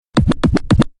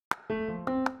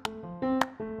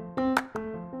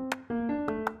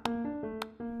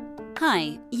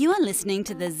Hi, you are listening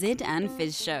to the Zid and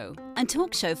Fizz Show, a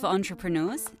talk show for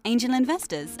entrepreneurs, angel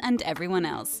investors, and everyone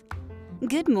else.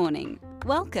 Good morning,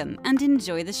 welcome, and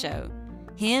enjoy the show.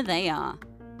 Here they are.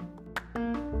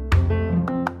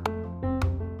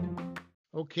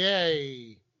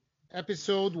 Okay,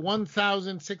 episode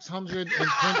 1626.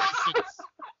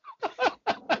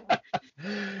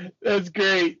 That's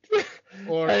great.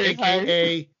 Or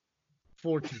AKA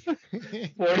 40.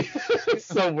 40,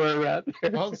 somewhere around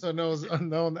there. Also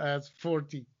known as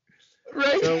 40.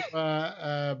 Right. So,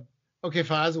 okay,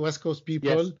 Faz, West Coast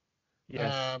people.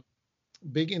 Yes.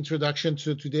 Big introduction.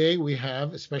 So today we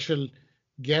have a special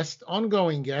guest,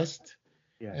 ongoing guest.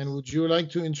 Yes. And would you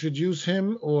like to introduce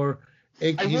him? Or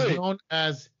he's would. known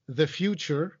as the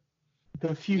future.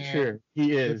 The future.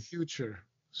 He is. The future.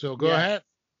 So go ahead.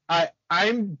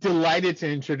 I'm delighted to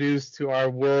introduce to our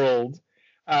world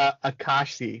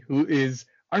Akashi, who is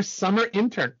our summer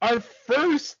intern, our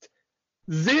first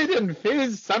Zid and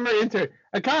Fizz summer intern.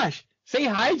 Akash, say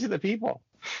hi to the people.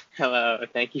 Hello,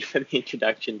 thank you for the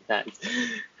introduction, thanks.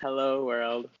 Hello,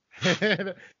 world.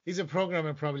 He's a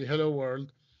programmer, probably. Hello,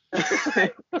 world. Well,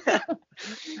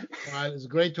 it's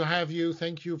great to have you.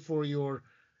 Thank you for your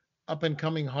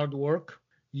up-and-coming hard work.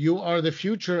 You are the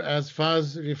future, as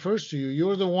Faz refers to you.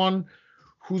 You're the one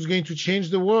who's going to change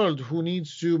the world, who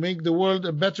needs to make the world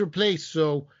a better place.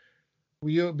 So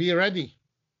be ready.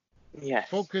 Yes.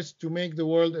 Focus to make the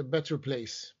world a better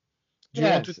place. Do you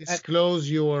want to disclose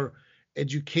your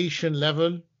education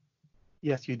level?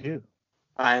 Yes, you do.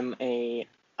 I'm a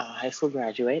high school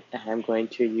graduate, and I'm going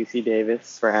to UC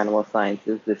Davis for animal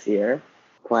sciences this year.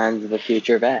 Plans of a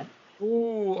future vet.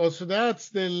 Oh, so that's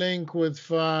the link with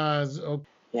Faz. Okay.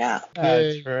 Yeah.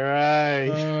 That's right.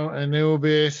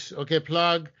 Anubis. Okay,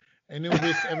 plug.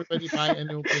 Anubis. Everybody buy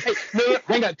Anubis. Hey, no,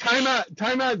 hang on. Time out,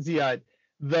 Ziad.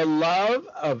 The love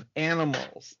of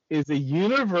animals is a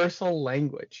universal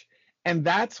language. And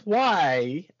that's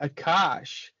why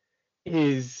Akash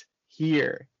is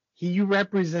here. He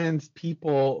represents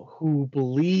people who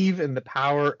believe in the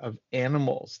power of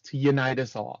animals to unite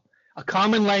us all. A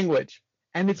common language.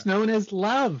 And it's known as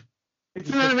love.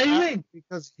 Isn't that amazing?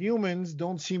 Because humans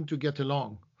don't seem to get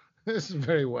along. This is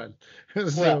very well.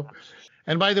 So,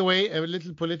 and by the way, a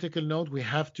little political note, we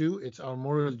have to, it's our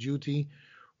moral duty.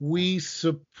 We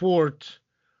support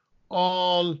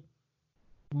all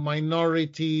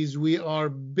minorities. We are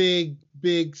we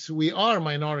are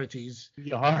minorities.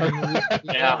 We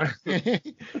are.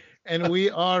 And we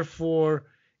are for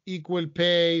equal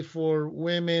pay for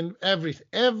women,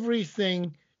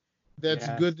 everything that's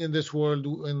good in this world,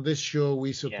 in this show,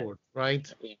 we support,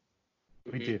 right? Yeah.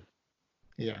 We do.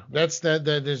 Yeah, that's that.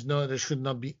 There should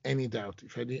not be any doubt.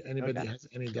 If anybody has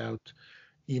any doubt,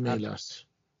 email us.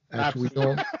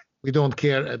 We don't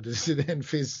care at the Zid and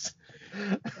Fizz.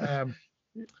 So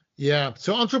our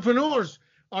entrepreneurs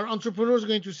are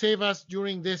going to save us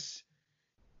during this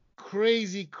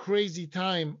crazy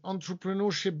time.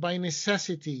 Entrepreneurship by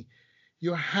necessity.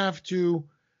 You have to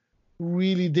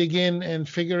really dig in and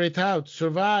figure it out.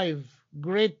 Survive.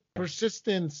 Great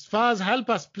persistence. Faz, help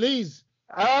us, please.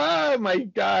 Oh, my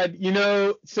God.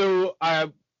 So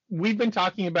we've been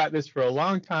talking about this for a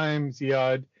long time,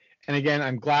 Ziad. And again,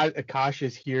 I'm glad Akash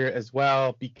is here as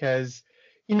well because,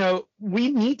 we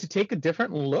need to take a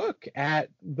different look at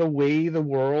the way the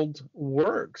world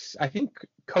works. I think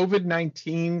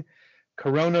COVID-19,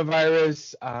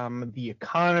 coronavirus, the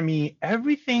economy,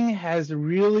 everything has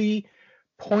really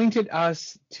pointed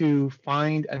us to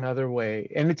find another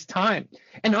way, and it's time.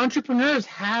 And entrepreneurs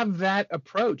have that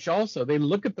approach also. They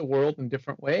look at the world in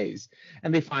different ways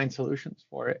and they find solutions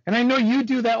for it. And I know you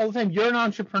do that all the time. You're an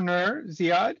entrepreneur,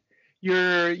 Ziad.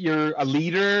 You're a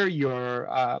leader. You're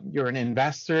an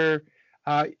investor.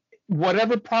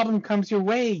 Whatever problem comes your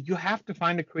way, you have to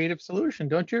find a creative solution.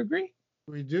 Don't you agree?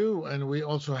 We do, and we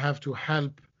also have to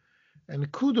help.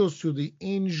 And kudos to the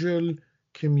angel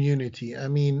community. I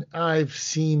mean, I've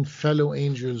seen fellow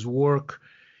angels work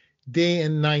day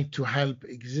and night to help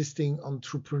existing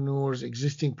entrepreneurs,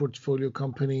 existing portfolio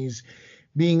companies,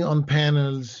 being on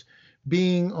panels,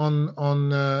 being on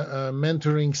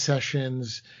mentoring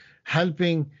sessions,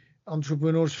 helping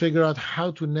entrepreneurs figure out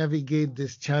how to navigate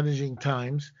these challenging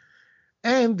times.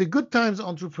 And the good times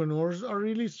entrepreneurs are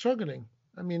really struggling.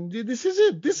 I mean, this is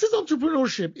it. This is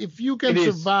entrepreneurship. If you can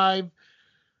survive.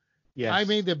 Yes. I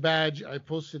made a badge. I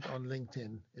posted on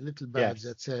LinkedIn, a little badge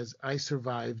that says, I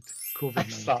survived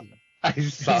COVID-19. I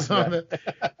saw that.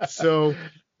 So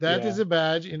that is a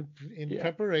badge in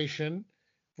preparation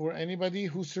for anybody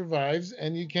who survives.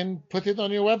 And you can put it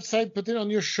on your website, put it on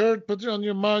your shirt, put it on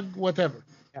your mug, whatever.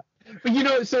 Yeah.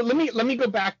 But so let me go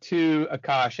back to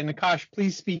Akash. And Akash,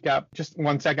 please speak up. Just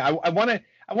 1 second. I want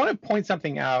to point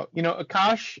something out.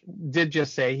 Akash did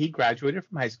just say he graduated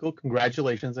from high school.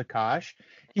 Congratulations, Akash.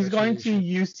 He's going to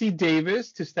UC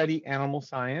Davis to study animal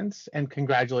science, and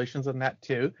congratulations on that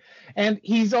too. And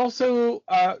he's also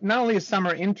not only a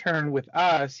summer intern with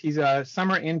us, he's a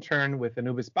summer intern with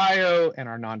Anubis Bio and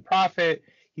our nonprofit.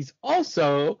 He's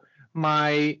also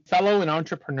my fellow in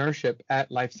entrepreneurship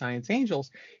at Life Science Angels.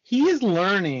 He is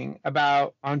learning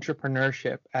about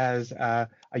entrepreneurship as a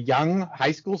young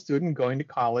high school student going to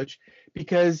college,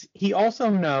 because he also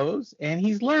knows and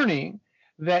he's learning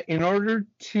that in order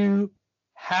to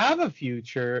have a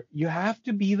future, you have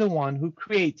to be the one who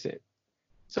creates it.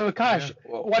 So Akash,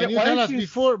 can you tell us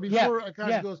before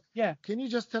Akash goes? Yeah. Can you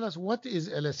just tell us what is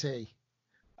LSA?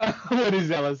 What is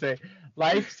LSA?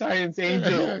 Life Science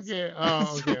Angels. Okay.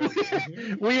 Oh,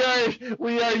 okay.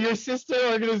 we are your sister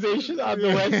organization on the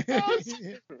West Coast.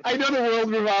 I know the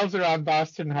world revolves around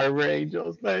Boston Harbor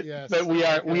Angels, but yes. but we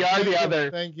are the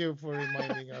other. Thank you for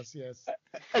reminding us. Yes.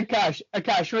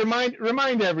 Akash,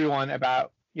 remind everyone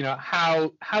about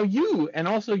how you and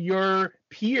also your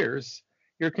peers,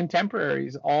 your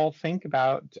contemporaries, all think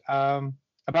about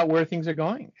where things are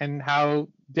going and how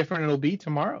different it'll be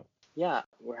tomorrow. Yeah,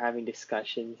 we're having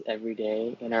discussions every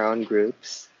day in our own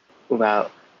groups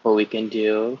about what we can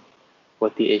do,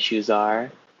 what the issues are.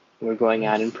 We're going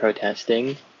out and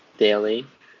protesting daily.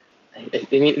 I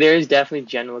mean, there is definitely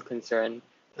general concern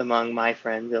among my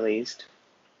friends, at least,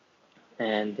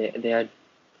 and they're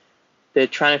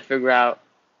trying to figure out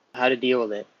how to deal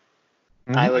with it.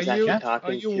 Mm-hmm. I was actually talking.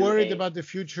 Are you worried about the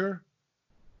future?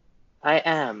 I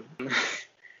am.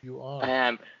 You are. I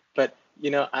am, but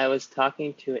I was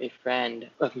talking to a friend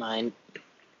of mine.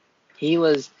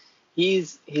 He's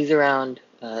around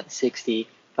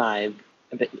 65,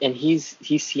 and he's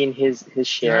seen his share of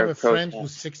protests. You have a friend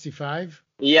who's 65?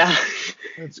 Yeah.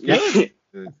 That's good.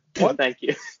 Thank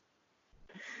you.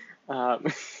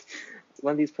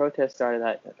 When these protests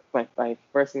started, my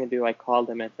first thing to do, I called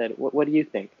him and said, "What do you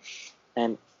think?"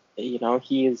 And he's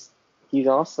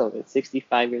also at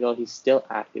 65 years old. He's still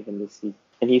active in this.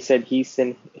 And he said he's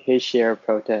seen his share of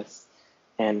protests,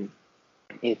 and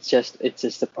it's just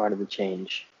a part of the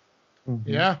change. Mm-hmm.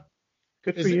 Yeah.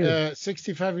 Good for you.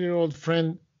 65-year-old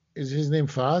friend, is his name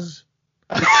Faz?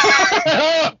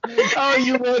 Oh,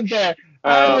 you went there.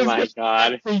 Oh my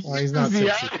God. Oh, he's not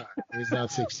 65. He's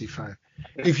not 65.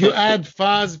 If you add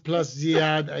Faz plus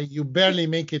Ziad, you barely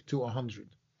make it to 100.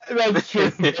 That's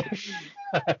true.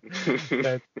 That's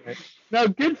right. No,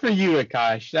 good for you,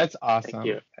 Akash. That's awesome. Thank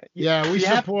you. Yeah, we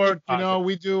support, we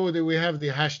have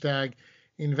the hashtag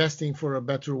investing for a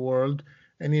better world.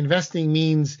 And investing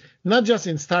means not just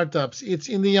in startups, it's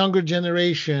in the younger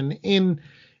generation, in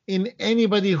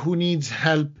anybody who needs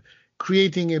help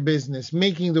creating a business,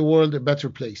 making the world a better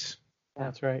place.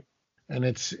 That's right. And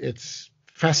it's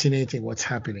fascinating what's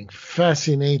happening.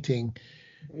 Fascinating.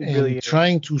 It really is.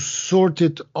 Trying to sort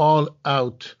it all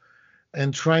out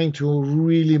and trying to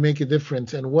really make a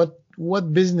difference, and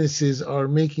what businesses are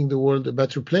making the world a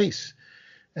better place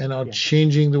and are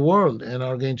changing the world and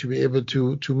are going to be able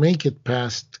to make it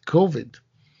past COVID.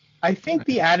 I think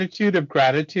the attitude of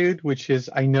gratitude, which is,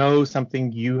 I know,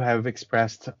 something you have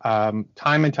expressed time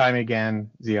and time again,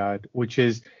 Ziad, which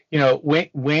is,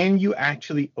 when you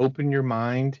actually open your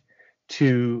mind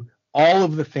to all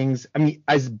of the things, I mean,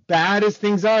 as bad as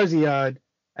things are, Ziad,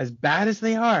 as bad as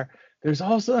they are, there's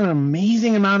also an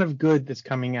amazing amount of good that's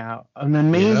coming out, an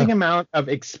amazing amount of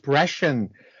expression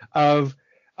of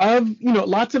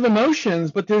lots of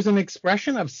emotions, but there's an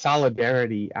expression of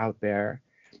solidarity out there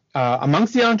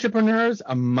amongst the entrepreneurs,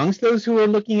 amongst those who are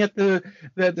looking at the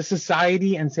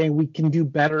society and saying we can do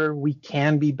better, we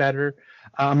can be better.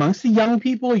 Amongst the young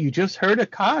people, you just heard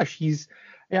Akash.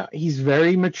 He's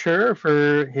very mature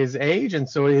for his age, and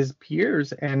so are his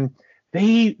peers, and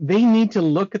they need to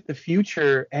look at the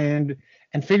future and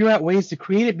figure out ways to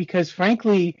create it, because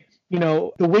frankly,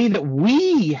 the way that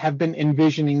we have been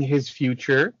envisioning his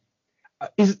future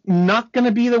is not going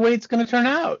to be the way it's going to turn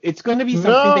out. It's going to be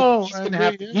something that he's going to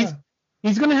have to,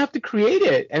 he's going to have to create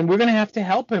it, and we're going to have to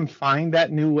help him find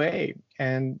that new way.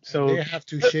 And so they have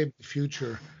to shape the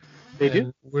future. They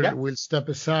do. We'll step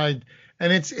aside,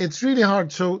 and it's really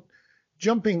hard. So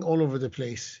jumping all over the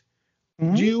place.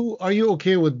 Mm-hmm. Are you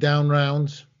okay with down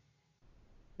rounds?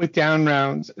 With down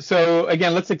rounds. So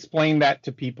again, let's explain that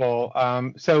to people.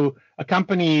 So a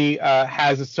company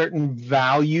has a certain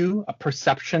value, a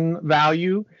perception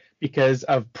value, because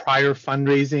of prior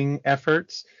fundraising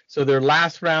efforts. So their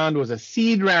last round was a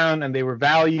seed round, and they were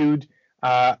valued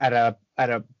at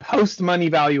a post money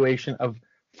valuation of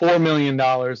 $4 million.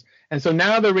 And so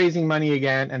now they're raising money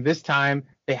again. And this time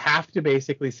they have to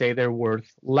basically say they're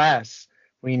worth less,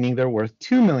 meaning they're worth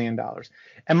 $2 million.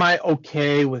 Am I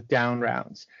okay with down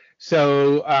rounds?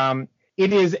 So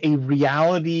it is a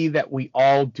reality that we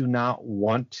all do not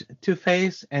want to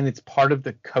face. And it's part of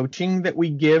the coaching that we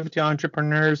give to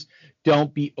entrepreneurs.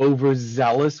 Don't be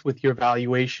overzealous with your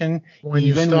valuation. When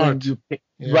you start.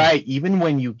 Right. Even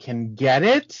when you can get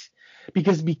it.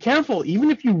 Because be careful, even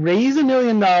if you raise $1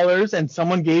 million and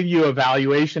someone gave you a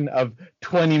valuation of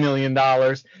 $20 million,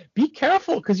 be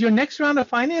careful because your next round of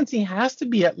financing has to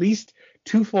be at least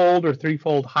twofold or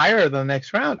threefold higher than the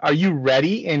next round. Are you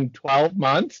ready in 12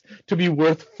 months to be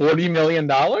worth $40 million?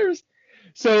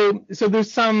 So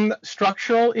there's some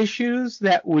structural issues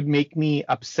that would make me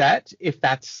upset if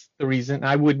that's the reason.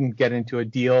 I wouldn't get into a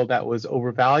deal that was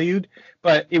overvalued,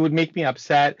 but it would make me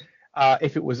upset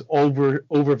if it was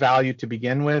overvalued to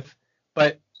begin with.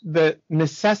 But the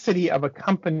necessity of a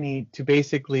company to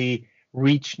basically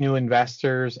reach new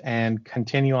investors and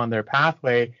continue on their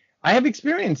pathway, I have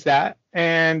experienced that.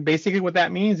 And basically what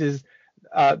that means is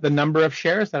the number of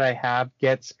shares that I have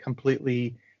gets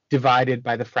completely divided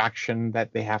by the fraction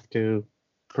that they have to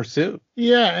pursue.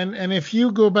 Yeah, and if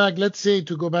you go back, let's say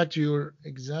to go back to your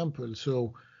example,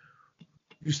 so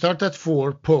you start at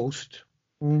 4 post,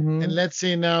 and let's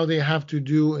say now they have to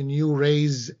do a new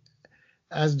raise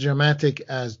as dramatic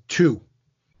as 2.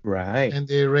 Right. And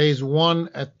they raise 1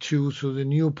 at 2, so the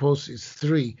new post is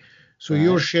 3. So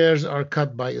your shares are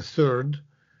cut by a third.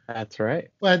 That's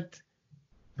right. But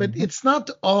it's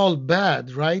not all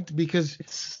bad, right? Because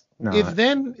if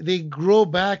then they grow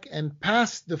back and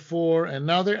past the 4 and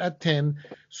now they're at 10,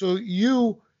 so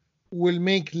you will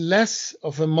make less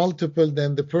of a multiple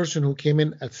than the person who came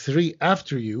in at 3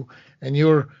 after you, and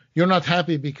you're not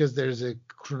happy because there's a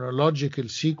chronological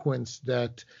sequence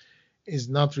that is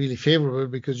not really favorable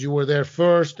because you were there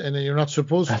first and then you're not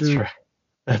supposed to. Right.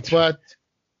 But right.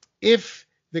 If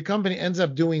the company ends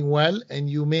up doing well and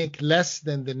you make less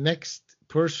than the next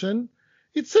person,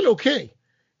 it's still okay.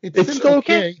 It's still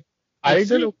okay. I agree.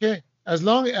 Still okay. As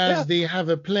long as they have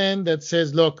a plan that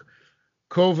says, look,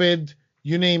 COVID,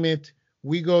 you name it,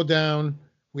 we go down,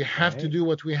 we have to do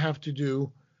what we have to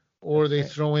do, or they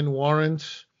throw in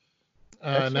warrants.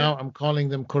 Now I'm calling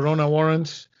them Corona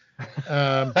warrants,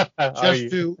 just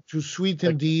to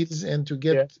sweeten deals and to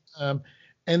get,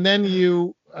 and then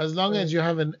you, as long as you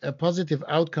have a positive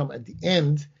outcome at the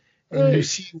end, and you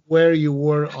see where you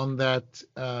were on that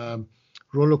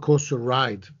roller coaster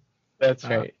ride. That's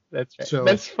right. That's right. So,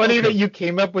 that's funny that you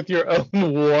came up with your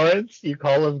own warrants. You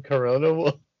call them Corona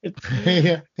warrants.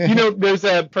 Yeah. You know, there's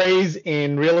a phrase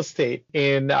in real estate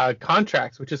in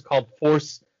contracts which is called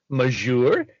force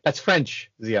majeure. That's French,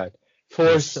 Ziad.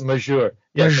 Force majeure.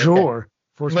 Yes, majeure.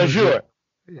 Force majeure.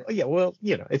 Yeah. Oh, yeah, well,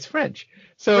 you know, it's French.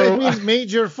 So but it means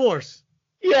major force.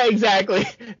 Yeah, exactly.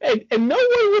 And no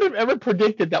one would have ever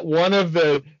predicted that one of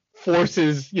the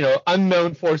forces, you know,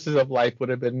 unknown forces of life would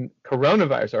have been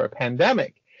coronavirus or a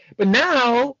pandemic. But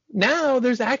now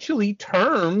there's actually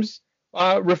terms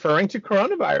referring to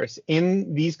coronavirus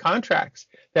in these contracts,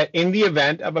 that in the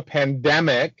event of a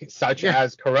pandemic such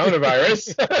as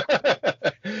coronavirus,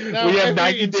 we have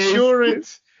 90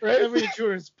 days. Right? Every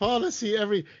insurance policy,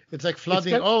 it's like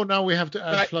flooding. Now we have to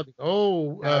add flooding.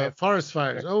 Forest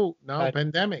fires. Now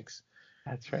pandemics.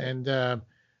 That's right. And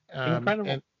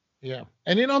incredible.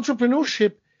 And in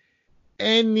entrepreneurship,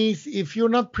 if you're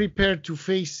not prepared to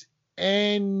face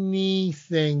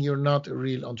anything, you're not a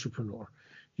real entrepreneur.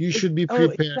 You should be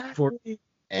prepared for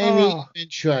any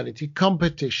eventuality,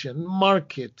 competition,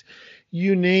 market,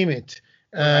 you name it,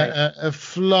 a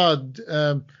flood,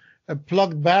 a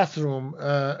plugged bathroom,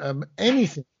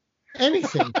 anything.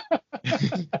 That's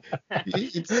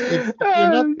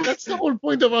the whole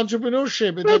point of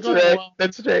entrepreneurship. It's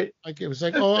that's right. Like, it was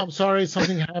like, I'm sorry,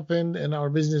 something happened and our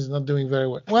business is not doing very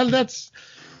well. Well, that's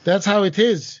how it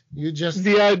is. You just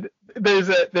there's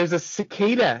a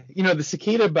cicada. You know, the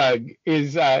cicada bug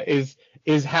is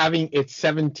having its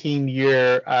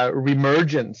 17-year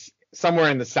reemergence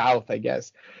somewhere in the south, I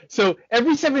guess. So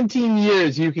every 17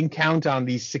 years, you can count on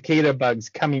these cicada bugs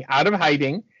coming out of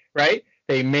hiding, right?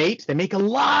 They mate. They make a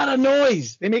lot of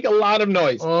noise. They they come out of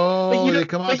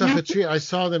a tree. I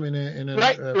saw them in a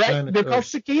right. They're called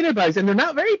cicada bugs, and they're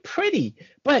not very pretty,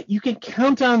 but you can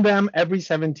count on them every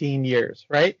 17 years,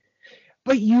 right?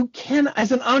 But you can,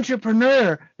 as an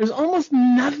entrepreneur, there's almost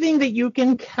nothing that you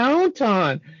can count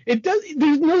on.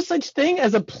 There's no such thing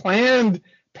as a planned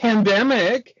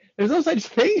pandemic. There's no such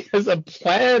thing as a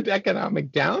planned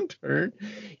economic downturn.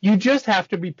 You just have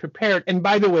to be prepared. And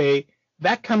by the way,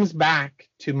 that comes back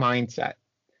to mindset.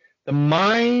 The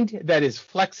mind that is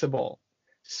flexible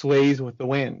sways with the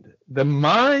wind. The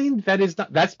mind that is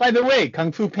not. That's, by the way,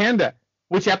 Kung Fu Panda.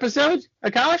 Which episode,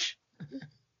 Akash?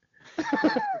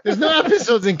 There's no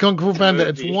episodes in Kung Fu Panda.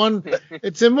 It's Movie. one.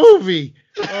 It's a movie.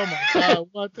 Oh my God!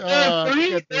 What? Look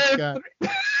at this guy.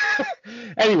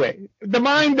 Anyway, the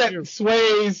mind that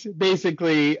sways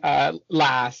basically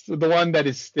lasts. The one that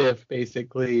is stiff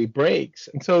basically breaks,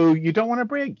 and so you don't want to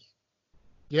break.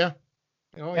 Yeah.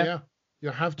 Oh Yeah. yeah. You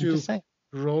have I'm to just saying.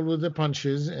 roll with the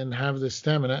punches and have the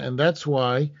stamina, and that's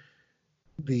why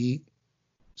the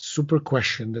super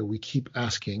question that we keep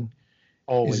asking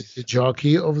Always. is the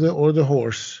jockey of the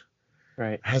horse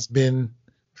Right. has been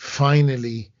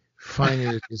finally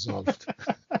resolved.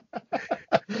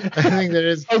 I think there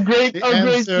is Oh great, the great,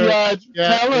 answer. Ziad.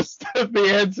 Yeah, Tell us the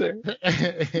answer.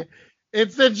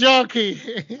 it's the jockey.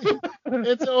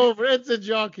 It's over. It's a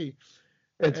jockey.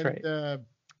 That's And, right.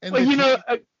 and Well, the you know,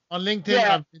 on LinkedIn,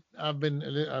 yeah.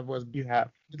 I was you have.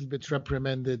 a little bit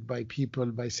reprimanded by people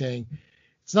by saying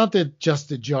it's not just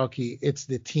the jockey, it's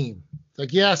the team. It's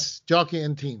like, yes, jockey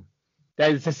and team.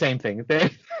 That is the same thing.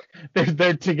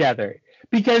 They're together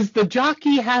because the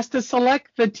jockey has to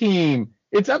select the team.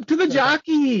 It's up to the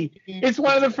jockey. It's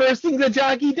one of the first things the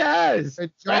jockey does. A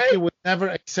jockey right? would never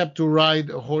accept to ride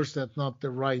a horse that's not the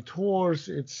right horse.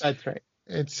 That's right.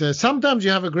 It's sometimes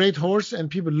you have a great horse and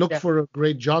people look for a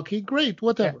great jockey. Great,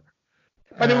 whatever.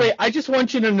 By the way, I just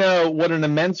want you to know what an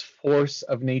immense force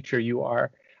of nature you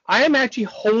are. I am actually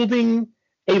holding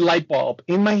a light bulb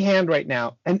in my hand right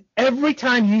now, and every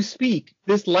time you speak,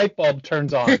 this light bulb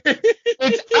turns on.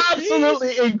 It's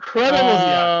absolutely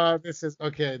incredible. This is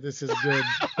okay. This is good.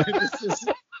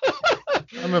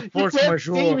 I'm a force You can't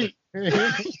majeure. see me.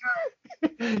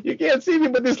 You can't see me,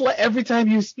 but this light, every time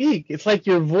you speak, it's like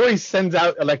your voice sends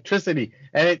out electricity,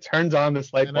 and it turns on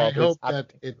this light And bulb. I hope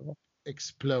that it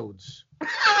explodes.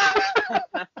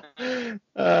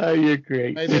 You're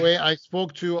great. By the way, I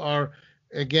spoke to a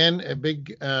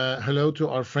big hello to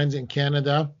our friends in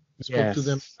Canada. I spoke to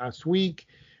them Yes. last week.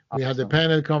 We had a Awesome.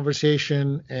 panel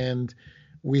conversation, and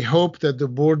we hope that the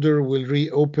border will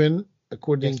reopen.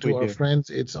 According Yes, to we our do. friends,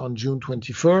 it's on June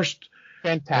 21st.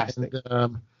 Fantastic.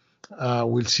 And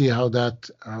we'll see how that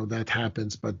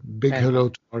happens. But big hello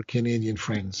to our Canadian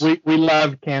friends. We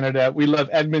love Canada. We love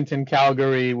Edmonton,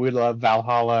 Calgary. We love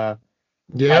Valhalla,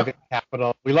 Private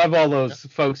Capital. We love all those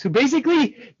folks who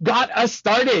basically got us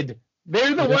started.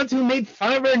 They're the ones who made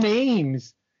fun of our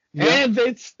names, and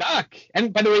it stuck.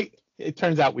 And by the way, it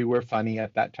turns out we were funny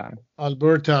at that time.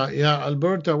 Alberta.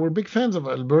 We're big fans of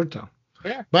Alberta.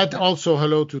 Yeah. But also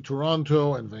hello to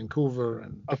Toronto and Vancouver.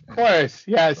 And Of course,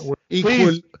 yes. we're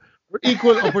Please.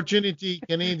 equal opportunity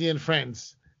Canadian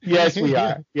friends. Yes, we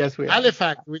are. Yes, we are.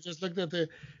 Halifax. We just looked at a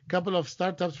couple of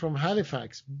startups from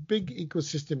Halifax. Big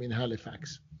ecosystem in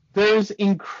Halifax. There's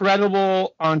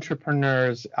incredible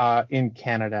entrepreneurs in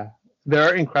Canada. There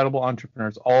are incredible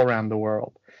entrepreneurs all around the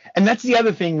world. And that's the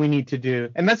other thing we need to do.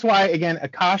 And that's why, again,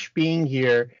 Akash being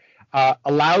here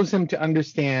allows him to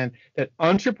understand that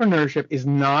entrepreneurship is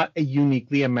not a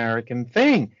uniquely American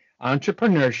thing.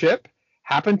 Entrepreneurship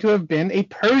happened to have been a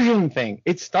Persian thing.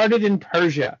 It started in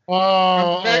Persia.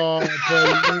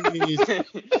 Please.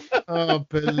 Oh,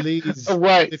 please.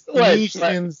 Right. The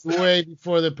Phoenicians way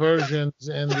before the Persians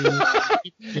and the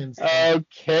Egyptians.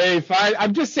 Okay, fine.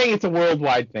 I'm just saying it's a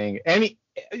worldwide thing.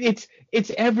 It's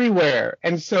everywhere.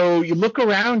 And so you look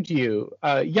around you,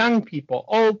 young people,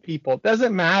 old people,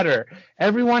 doesn't matter.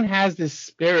 Everyone has this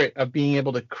spirit of being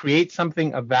able to create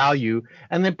something of value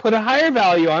and then put a higher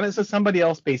value on it so somebody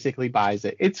else basically buys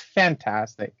it. It's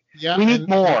fantastic. Yeah, we need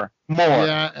more.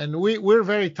 Yeah, and we're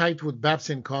very tight with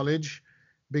Babson College.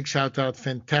 Big shout out,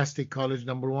 fantastic college,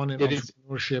 #1 in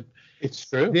entrepreneurship. It's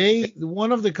true.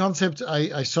 One of the concepts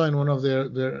I saw in one of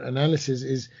their analysis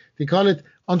is they call it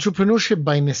entrepreneurship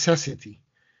by necessity.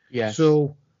 Yes.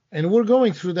 So, and we're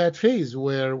going through that phase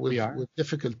where with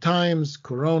difficult times,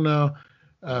 Corona,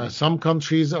 some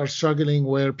countries are struggling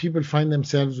where people find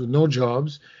themselves with no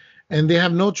jobs and they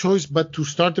have no choice but to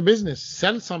start a business,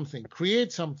 sell something,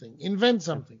 create something, invent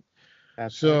something.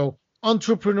 So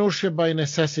entrepreneurship by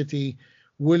necessity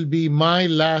will be my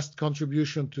last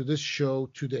contribution to this show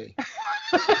today.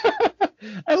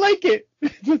 I like it.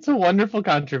 It's a wonderful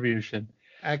contribution.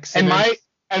 Excellent.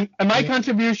 And my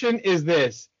contribution is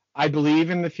this. I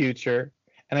believe in the future,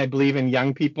 and I believe in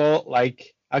young people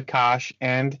like Akash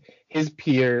and his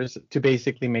peers to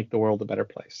basically make the world a better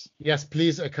place. Yes,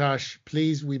 please, Akash.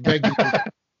 Please, we beg you,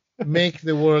 make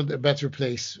the world a better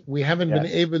place. We haven't been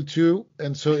able to,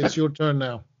 and so it's your turn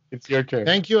now. It's your turn.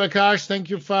 Thank you, Akash. Thank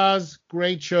you, Faz.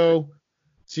 Great show.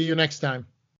 See you next time.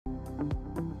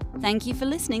 Thank you for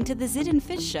listening to the Zid and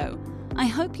Fizz Show. I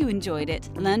hope you enjoyed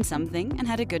it, learned something, and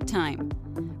had a good time.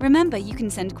 Remember, you can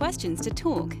send questions to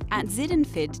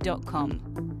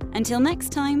talk@zidandfid.com. Until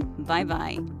next time,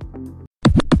 bye-bye.